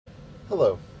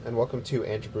Hello, and welcome to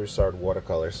Andrew Broussard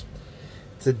Watercolors.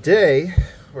 Today,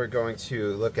 we're going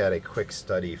to look at a quick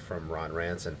study from Ron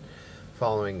Ranson,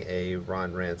 following a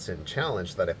Ron Ranson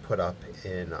challenge that I put up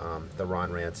in the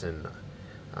Ron Ranson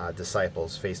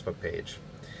Disciples Facebook page.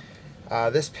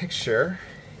 This picture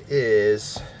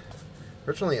is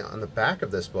originally on the back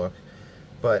of this book,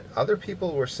 but other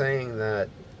people were saying that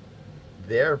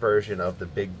their version of the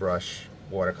big brush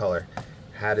watercolor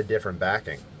had a different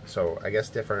backing. So I guess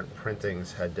different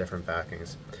printings had different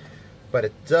backings. But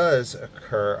it does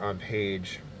occur on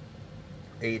page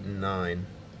 8 and 9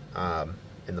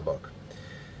 in the book.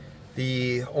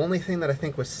 The only thing that I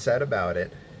think was said about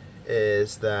it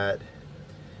is that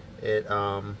it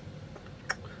the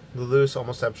loose,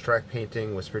 almost abstract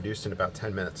painting was produced in about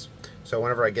 10 minutes. So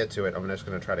whenever I get to it, I'm just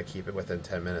going to try to keep it within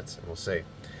 10 minutes, and we'll see.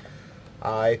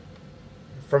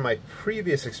 From my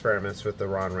previous experiments with the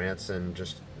Ron Ranson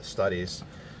studies,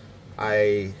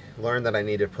 I learned that I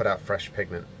needed to put out fresh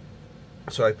pigment.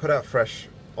 So I put out fresh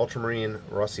ultramarine,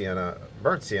 raw sienna,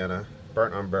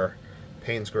 burnt umber,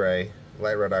 Payne's gray,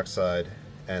 light red oxide,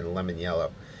 and lemon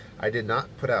yellow. I did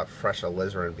not put out fresh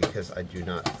alizarin because I do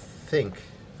not think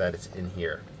that it's in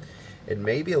here. It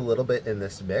may be a little bit in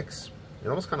this mix. It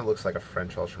almost kind of looks like a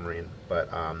French ultramarine,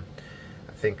 but I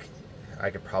think I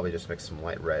could probably just mix some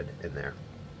light red in there.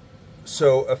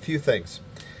 So a few things.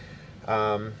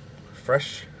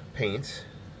 Fresh paint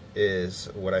is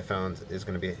what I found is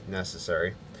going to be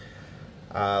necessary.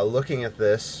 Looking at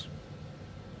this,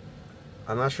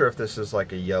 I'm not sure if this is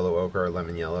like a yellow ochre or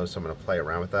lemon yellow, so I'm going to play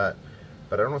around with that.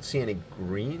 But I don't see any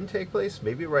green take place.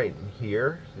 Maybe right in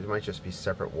here, it might just be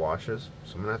separate washes,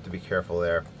 so I'm going to have to be careful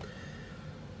there.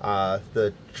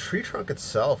 The tree trunk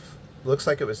itself looks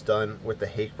like it was done with the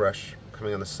hake brush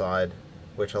coming on the side,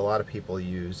 which a lot of people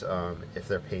use if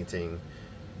they're painting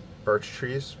birch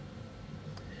trees.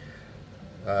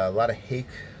 A lot of hake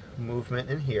movement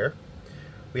in here.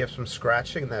 We have some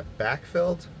scratching that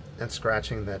backfilled and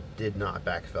scratching that did not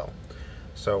backfill.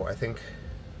 So I think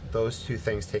those two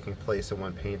things taking place in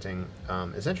one painting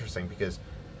is interesting, because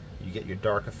you get your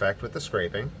dark effect with the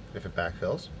scraping if it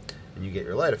backfills, and you get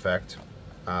your light effect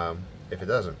if it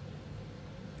doesn't.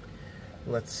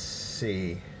 Let's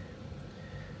see.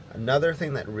 Another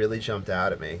thing that really jumped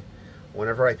out at me,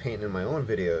 whenever I paint in my own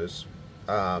videos,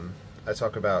 I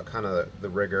talk about kind of the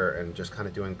rigor and just kind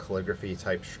of doing calligraphy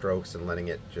type strokes and letting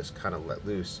it just kind of let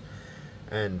loose.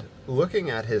 And looking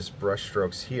at his brush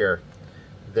strokes here,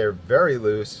 they're very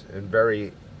loose and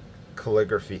very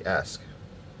calligraphy-esque.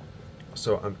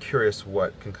 So I'm curious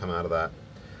what can come out of that.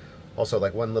 Also,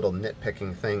 like one little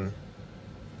nitpicking thing,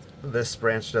 this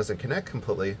branch doesn't connect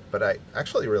completely, but I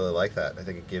actually really like that. I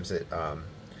think it gives it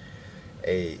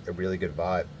a really good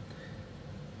vibe.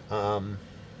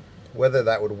 Whether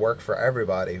that would work for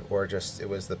everybody or just it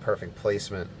was the perfect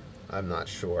placement, I'm not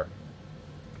sure.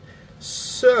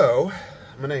 So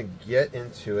I'm gonna get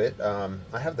into it. I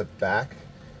have the back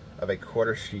of a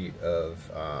quarter sheet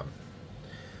of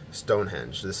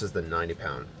Stonehenge. This is the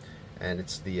 90-pound, and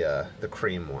it's the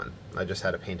cream one. I just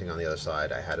had a painting on the other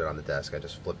side. I had it on the desk. I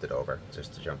just flipped it over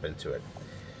just to jump into it.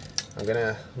 I'm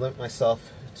gonna limit myself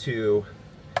to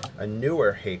a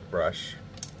newer hake brush,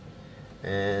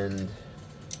 and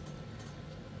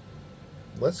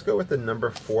let's go with the number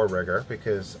 4 rigger,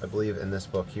 because I believe in this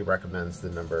book he recommends the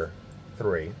number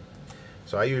 3.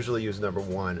 So I usually use number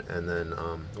 1, and then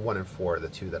 1 and 4 are the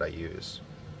two that I use.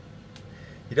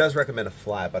 He does recommend a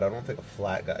flat, but I don't think a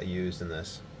flat got used in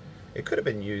this. It could have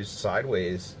been used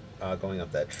sideways going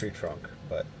up that tree trunk,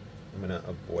 but I'm going to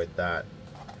avoid that.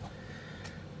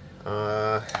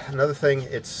 Another thing,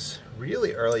 it's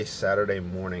really early Saturday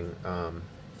morning.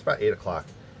 It's about 8 o'clock,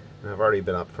 and I've already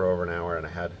been up for over an hour, and I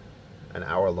had an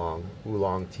hour-long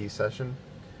oolong tea session,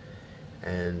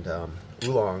 and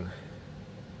oolong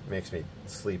makes me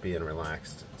sleepy and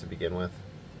relaxed to begin with.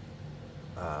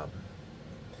 I'm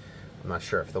not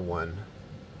sure if the one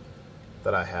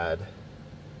that I had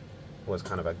was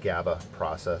kind of a GABA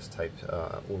process type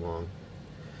oolong,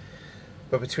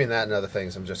 but between that and other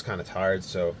things, I'm just kind of tired,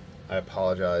 so I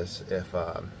apologize if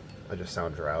I just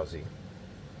sound drowsy.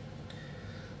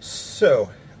 So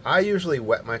I usually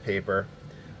wet my paper,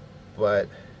 but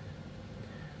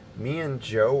me and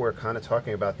Joe were kind of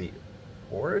talking about the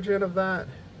origin of that,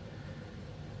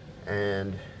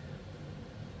 and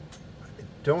I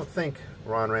don't think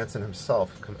Ron Ranson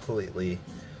himself completely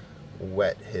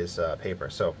wet his paper.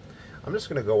 So I'm just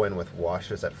going to go in with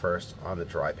washes at first on the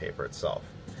dry paper itself.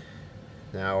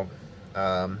 Now,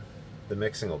 the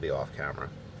mixing will be off camera,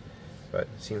 but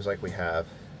it seems like we have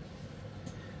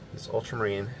this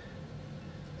ultramarine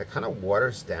that kind of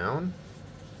waters down.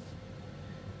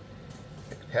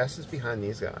 passes behind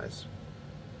these guys.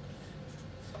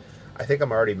 I think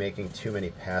I'm already making too many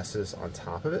passes on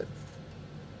top of it.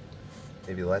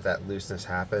 Maybe let that looseness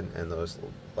happen and those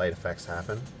light effects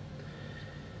happen.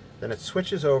 Then it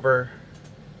switches over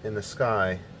in the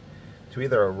sky to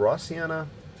either a raw sienna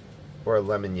or a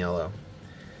lemon yellow.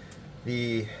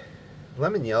 The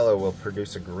lemon yellow will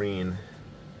produce a green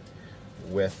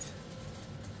with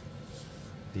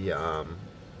the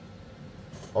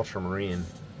ultramarine,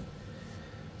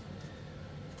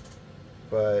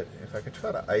 but if I could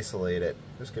try to isolate it,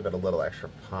 just give it a little extra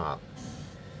pop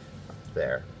up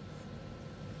there.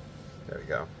 There we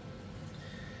go.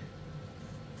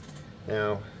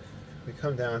 Now we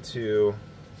come down to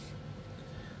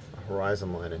a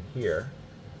horizon line in here.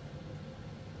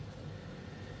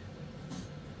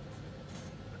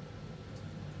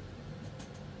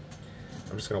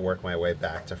 I'm just going to work my way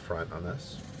back to front on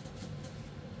this.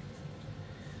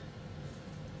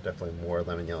 Definitely more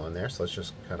lemon yellow in there, so let's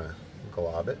just kind of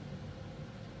glob it.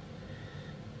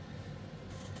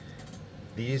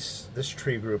 This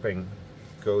tree grouping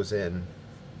goes in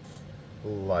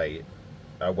light,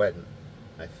 wet,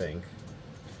 I think.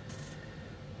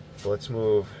 So let's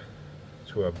move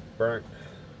to a burnt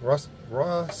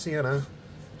raw sienna.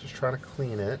 Just trying to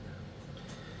clean it.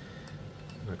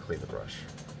 I'm going to clean the brush.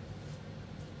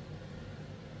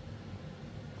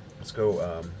 Let's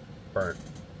go burnt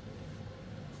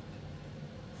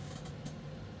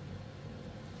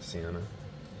sienna.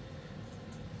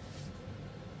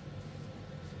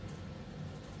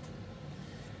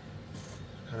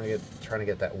 Kind of trying to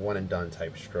get that one and done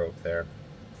type stroke there.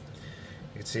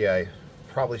 You can see I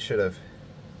probably should have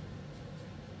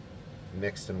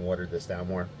mixed and watered this down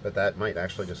more, but that might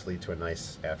actually just lead to a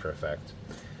nice after effect.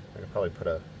 I could probably put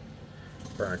a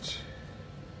burnt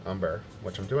umber,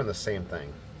 which I'm doing the same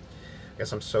thing. I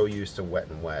guess I'm so used to wet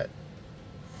and wet.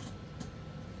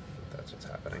 That's what's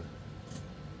happening.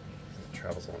 It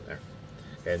travels along there.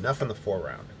 Okay, enough in the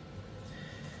foreground.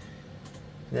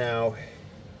 Now,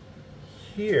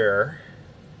 here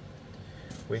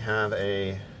we have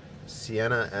a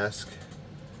sienna-esque.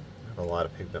 I have a lot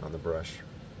of pigment on the brush.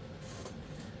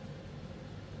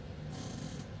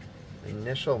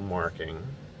 Initial marking,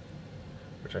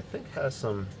 which I think has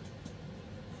some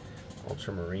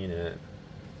ultramarine in it.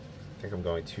 I think I'm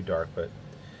going too dark, but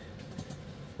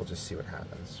we'll just see what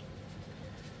happens.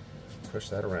 Push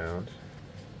that around.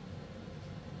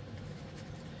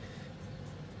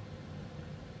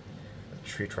 The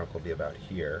tree trunk will be about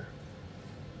here.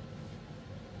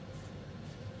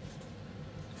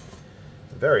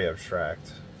 Very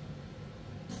abstract.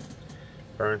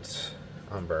 Burnt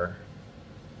umber.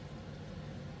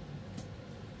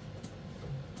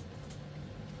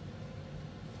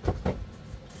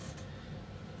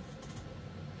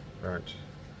 Burnt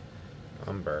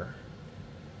umber.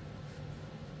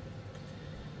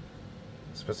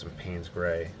 Let's put some Payne's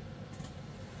Gray.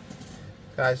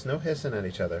 Guys, no hissing at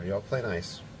each other. Y'all play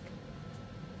nice.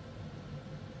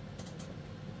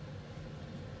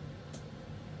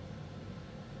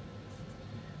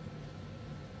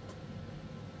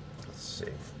 Let's see.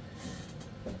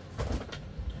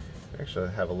 Actually,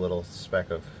 I have a little speck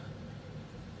of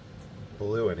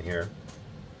blue in here.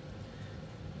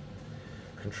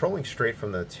 Controlling straight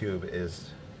from the tube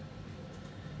is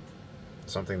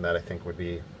something that I think would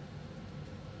be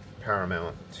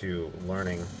paramount to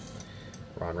learning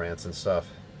Ron Ranson stuff.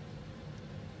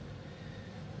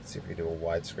 Let's see if we can do a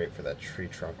wide scrape for that tree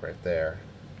trunk right there.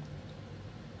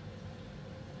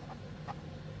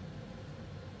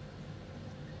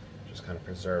 Just kind of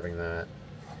preserving that.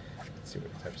 Let's see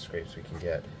what type of scrapes we can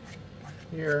get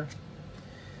here.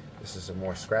 This is a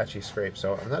more scratchy scrape,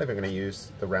 so I'm not even going to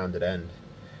use the rounded end.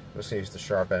 I'm just going to use the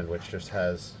sharp end, which just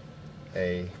has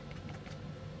a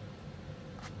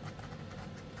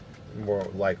more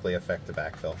likely effect to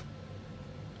backfill.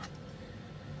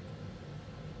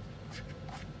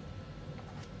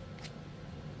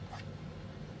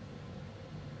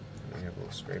 We have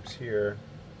little scrapes here,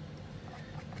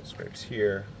 little scrapes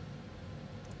here.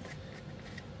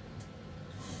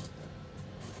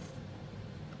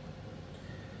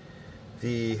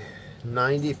 The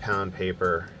 90-pound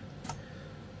paper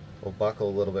will buckle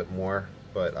a little bit more,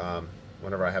 but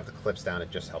whenever I have the clips down,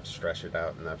 it just helps stretch it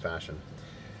out in that fashion.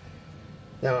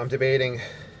 Now I'm debating,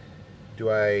 do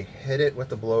I hit it with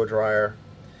the blow dryer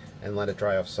and let it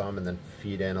dry off some and then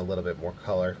feed in a little bit more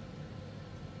color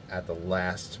at the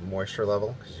last moisture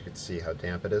level, because you can see how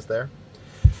damp it is there.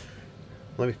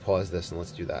 Let me pause this and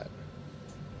let's do that.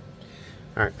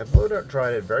 Alright, I blow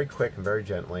dried it very quick and very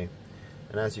gently,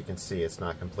 and as you can see, it's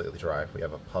not completely dry. We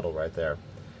have a puddle right there.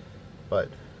 But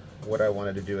what I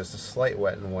wanted to do is a slight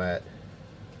wet and wet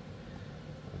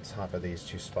top of these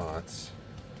two spots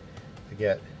to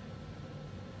get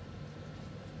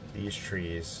these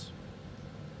trees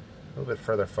a little bit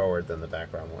further forward than the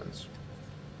background ones.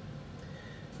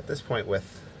 At this point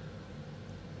with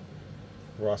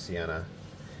raw sienna,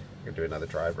 I'm going to do another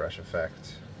dry brush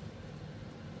effect.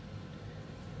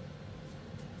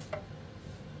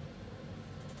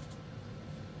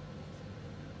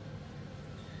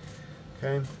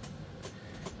 Okay,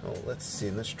 well, let's see,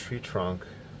 in this tree trunk,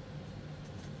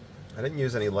 I didn't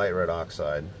use any light red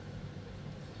oxide.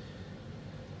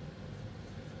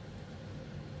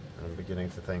 I'm beginning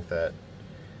to think that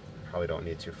I probably don't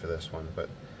need to for this one, but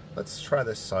let's try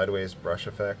this sideways brush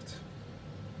effect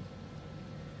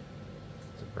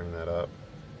to bring that up.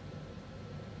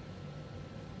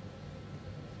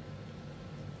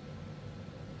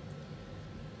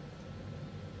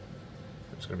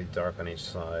 It's going to be dark on each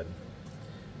side,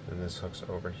 and this hooks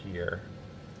over here.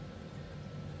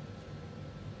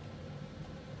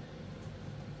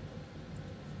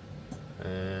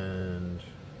 And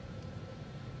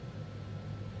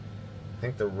I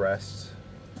think the rest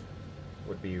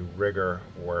would be rigger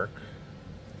work.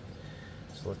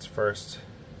 So let's first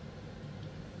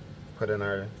put in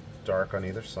our dark on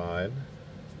either side.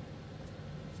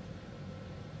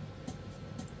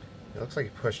 It looks like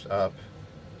you pushed up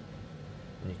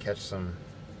and you catch some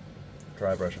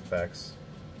dry brush effects.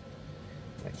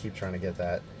 I keep trying to get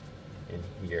that in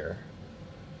here.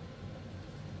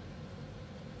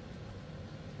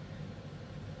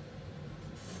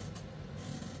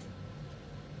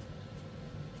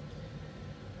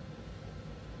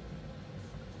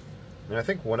 And I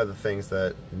think one of the things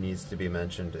that needs to be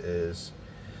mentioned is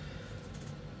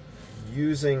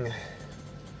using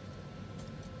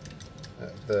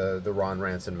the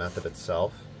Ranson method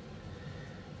itself.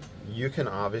 You can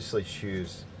obviously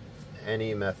choose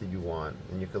any method you want,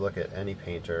 and you could look at any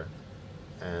painter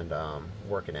and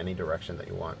work in any direction that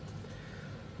you want.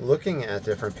 Looking at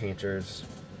different painters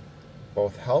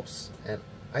both helps and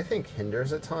I think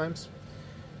hinders at times,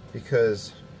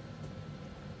 because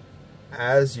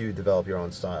as you develop your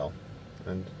own style,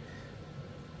 and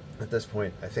at this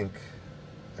point I think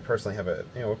I personally have a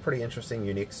pretty interesting,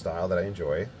 unique style that I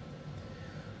enjoy,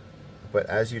 but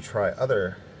as you try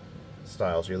other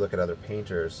styles, you look at other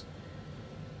painters,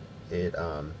 it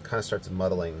kind of starts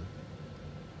muddling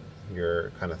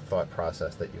your kind of thought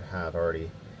process that you have already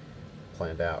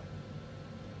planned out.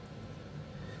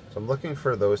 So I'm looking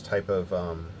for those type of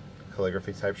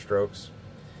calligraphy type strokes.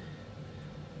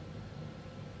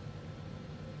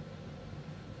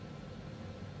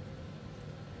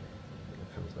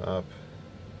 It comes up.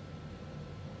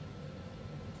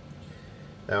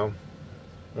 Now,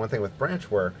 one thing with branch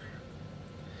work,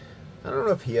 I don't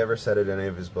know if he ever said it in any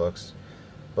of his books,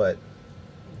 but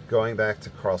going back to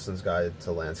Carlson's Guide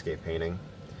to Landscape Painting,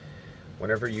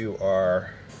 whenever you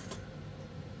are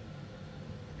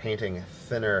painting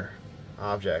thinner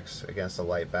objects against a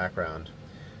light background,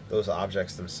 those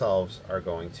objects themselves are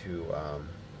going to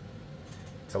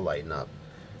lighten up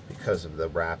because of the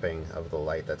wrapping of the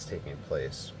light that's taking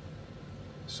place.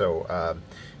 So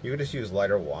you can just use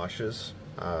lighter washes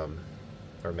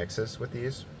or mixes with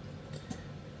these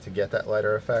to get that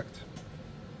lighter effect.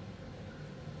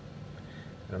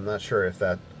 And I'm not sure if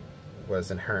that was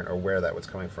inherent or where that was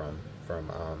coming from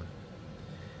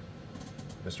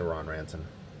Mr. Ron Ranson.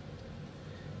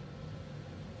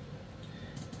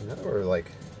 Now that we're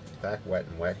like back wet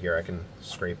and wet here, I can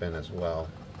scrape in as well.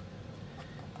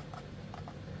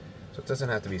 So it doesn't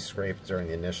have to be scraped during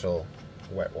the initial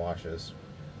wet washes.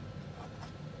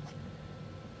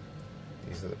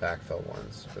 These are the backfill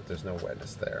ones, but there's no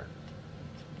wetness there.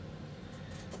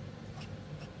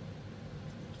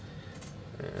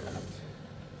 And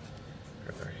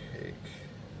Arthur Hake.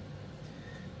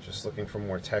 Just looking for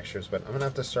more textures, but I'm gonna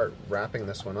have to start wrapping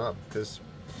this one up because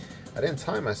I didn't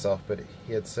time myself, but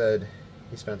he had said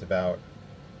he spent about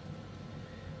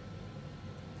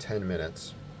 10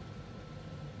 minutes.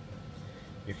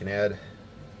 You can add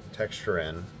texture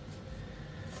in.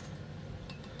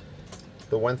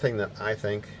 The one thing that I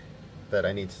think that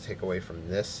I need to take away from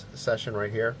this session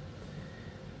right here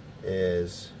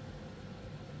is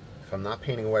if I'm not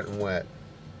painting wet and wet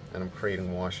and I'm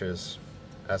creating washes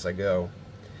as I go,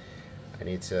 I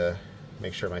need to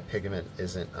make sure my pigment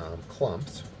isn't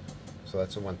clumped. So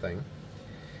that's the one thing.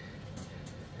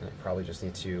 And I probably just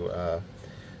need to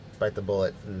bite the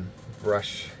bullet and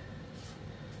wash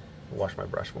my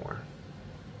brush more.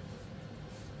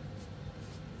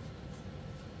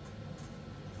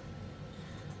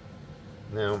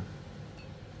 Now,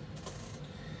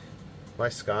 my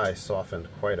sky softened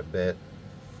quite a bit,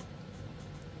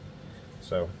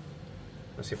 so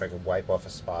Let's see if I can wipe off a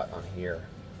spot on here.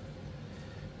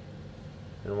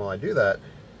 And while I do that,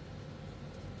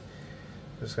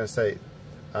 I'm just going to say,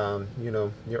 you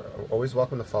know, you're always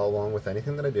welcome to follow along with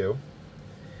anything that I do.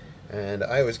 And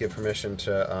I always give permission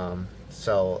to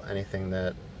sell anything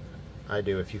that I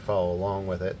do. If you follow along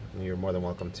with it, you're more than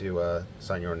welcome to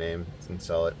sign your name and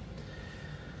sell it.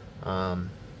 Let's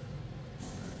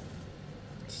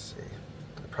see.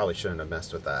 I probably shouldn't have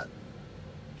messed with that.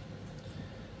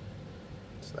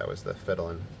 So that was the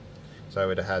fiddling. So I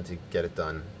would have had to get it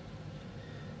done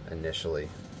initially.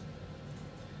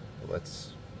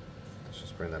 Let's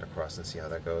just bring that across and see how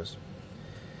that goes.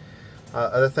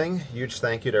 Other thing, huge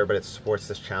thank you to everybody that supports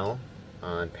this channel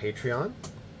on Patreon.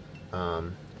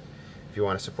 If you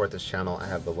want to support this channel, I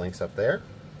have the links up there,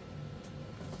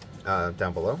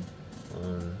 down below.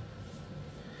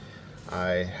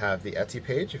 I have the Etsy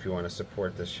page if you want to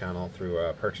support this channel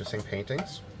through purchasing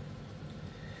paintings.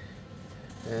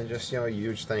 And just, you know, a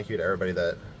huge thank you to everybody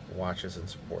that watches and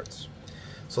supports.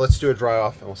 So let's do a dry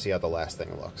off and we'll see how the last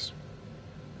thing looks.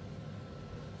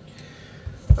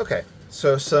 Okay,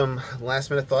 so some last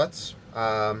minute thoughts.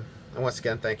 And once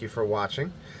again, thank you for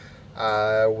watching.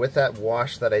 With that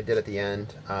wash that I did at the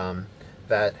end,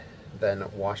 that then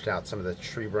washed out some of the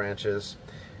tree branches.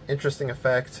 Interesting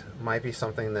effect. Might be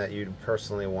something that you'd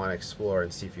personally want to explore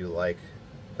and see if you like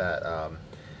that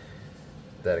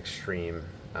that extreme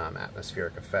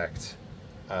atmospheric effect.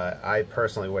 I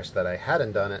personally wish that I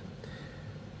hadn't done it.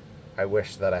 I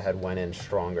wish that I had went in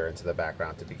stronger into the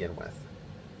background to begin with.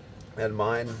 And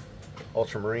mine,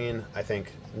 ultramarine, I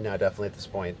think now definitely at this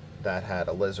point that had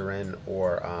alizarin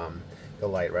or the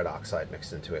light red oxide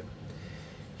mixed into it.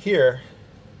 Here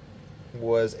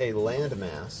was a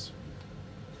landmass,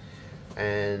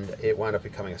 and it wound up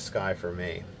becoming a sky for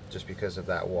me just because of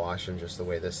that wash and just the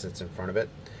way this sits in front of it.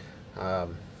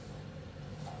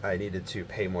 I needed to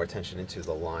pay more attention into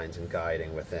the lines and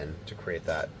guiding within to create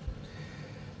that.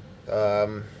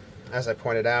 As I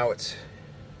pointed out,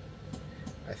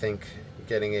 I think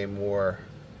getting a more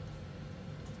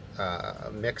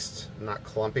mixed, not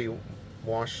clumpy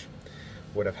wash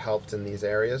would have helped in these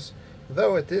areas,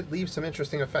 though it did leave some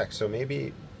interesting effects, so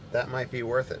maybe that might be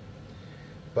worth it.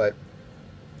 But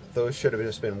those should have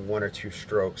just been 1 or 2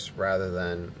 strokes rather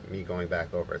than me going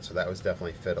back over it, so that was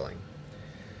definitely fiddling.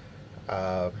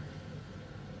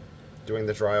 Doing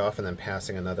the dry off and then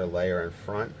passing another layer in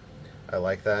front, I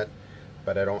like that,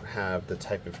 but I don't have the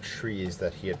type of trees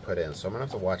that he had put in, so I'm gonna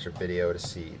have to watch a video to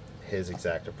see his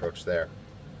exact approach there.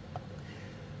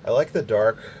 I like the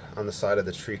dark on the side of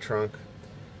the tree trunk.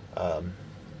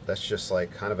 That's just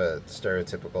like kind of a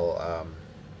stereotypical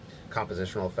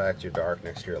compositional effect. Your dark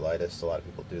next to your lightest. A lot of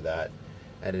people do that,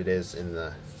 and it is in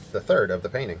the third of the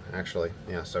painting actually.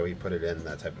 Yeah, so he put it in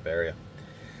that type of area.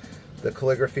 The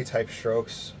calligraphy type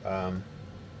strokes,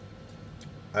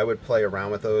 I would play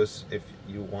around with those if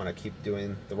you want to keep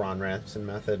doing the Ranson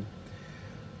method.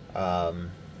 And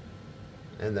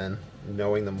then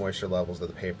knowing the moisture levels of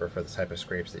the paper for the type of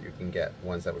scrapes that you can get.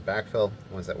 Ones that would backfill,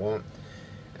 ones that won't,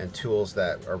 and tools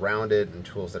that are rounded and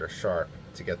tools that are sharp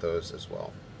to get those as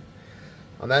well.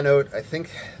 On that note, I think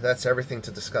that's everything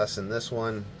to discuss in this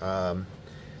one.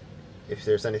 If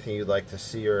there's anything you'd like to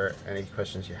see or any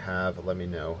questions you have, let me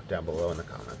know down below in the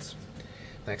comments.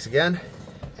 Thanks again,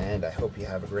 and I hope you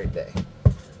have a great day.